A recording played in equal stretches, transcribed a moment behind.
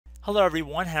Hello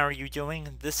everyone, how are you doing?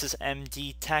 This is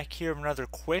MD Tech here with another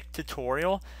quick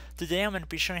tutorial. Today I'm going to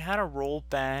be showing how to roll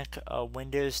back a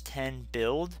Windows 10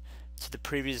 build to the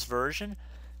previous version.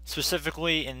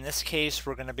 Specifically, in this case,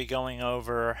 we're going to be going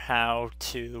over how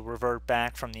to revert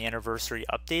back from the anniversary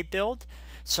update build.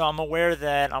 So I'm aware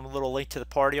that I'm a little late to the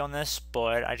party on this,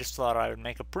 but I just thought I would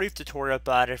make a brief tutorial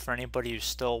about it for anybody who's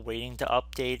still waiting to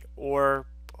update or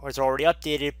is already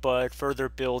updated, but further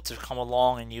builds have come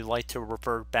along and you like to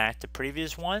revert back to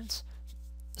previous ones.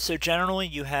 So generally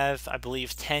you have, I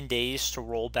believe, 10 days to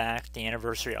roll back the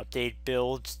anniversary update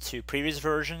builds to previous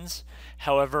versions.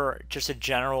 However, just a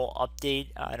general update,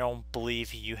 I don't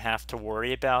believe you have to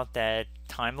worry about that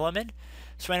time limit.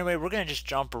 So anyway, we're going to just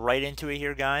jump right into it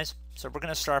here, guys. So we're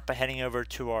going to start by heading over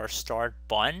to our Start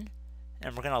button,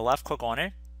 and we're going to left click on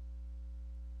it.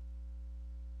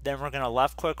 Then we're going to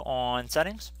left click on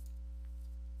Settings.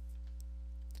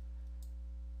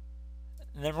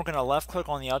 And then we're going to left click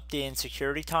on the Update and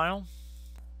Security tile.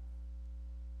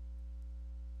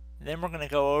 Then we're going to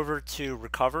go over to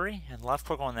Recovery and left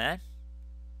click on that.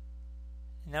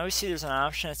 Now we see there's an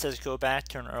option that says go back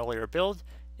to an earlier build.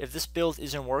 If this build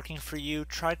isn't working for you,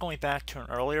 try going back to an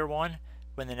earlier one.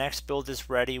 When the next build is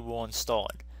ready, we'll install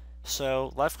it.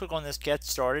 So left click on this Get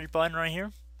Started button right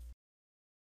here.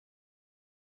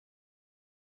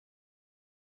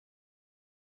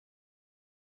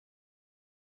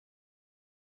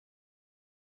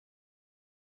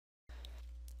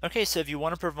 Okay, so if you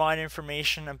want to provide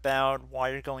information about why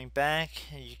you're going back,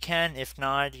 you can. If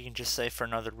not, you can just say for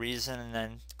another reason and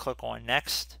then click on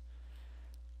Next.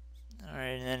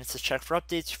 Alright, and then it says check for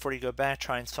updates. Before you go back,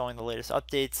 try installing the latest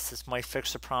updates. This might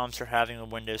fix the problems you're having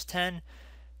with Windows 10.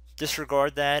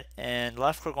 Disregard that and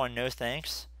left click on No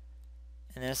Thanks.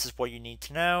 And this is what you need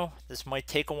to know. This might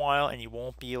take a while and you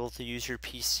won't be able to use your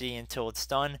PC until it's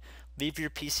done. Leave your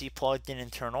PC plugged in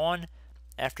and turn on.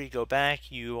 After you go back,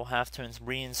 you will have to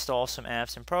reinstall some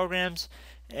apps and programs,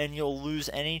 and you'll lose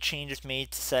any changes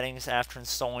made to settings after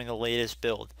installing the latest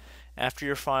build. After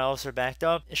your files are backed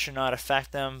up, it should not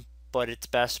affect them, but it's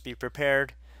best to be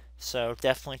prepared. So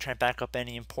definitely try to back up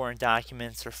any important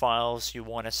documents or files you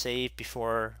want to save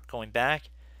before going back.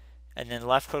 And then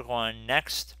left click on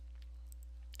Next.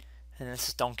 And this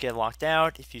is don't get locked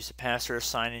out. If you use a password or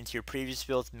sign into your previous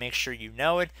build, make sure you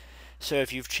know it. So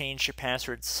if you've changed your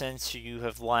password since you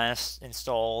have last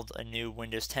installed a new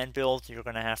Windows 10 build, you're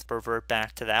going to have to revert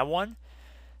back to that one.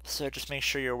 So just make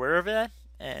sure you're aware of that.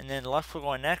 And then left click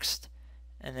on Next.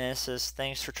 And then it says,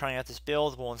 thanks for trying out this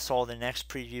build. We'll install the next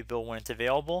preview build when it's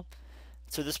available.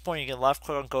 So at this point, you can left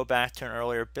click and go back to an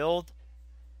earlier build.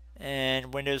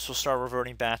 And Windows will start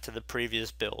reverting back to the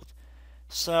previous build.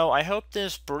 So I hope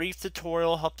this brief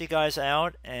tutorial helped you guys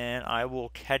out, and I will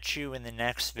catch you in the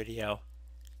next video.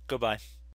 Goodbye.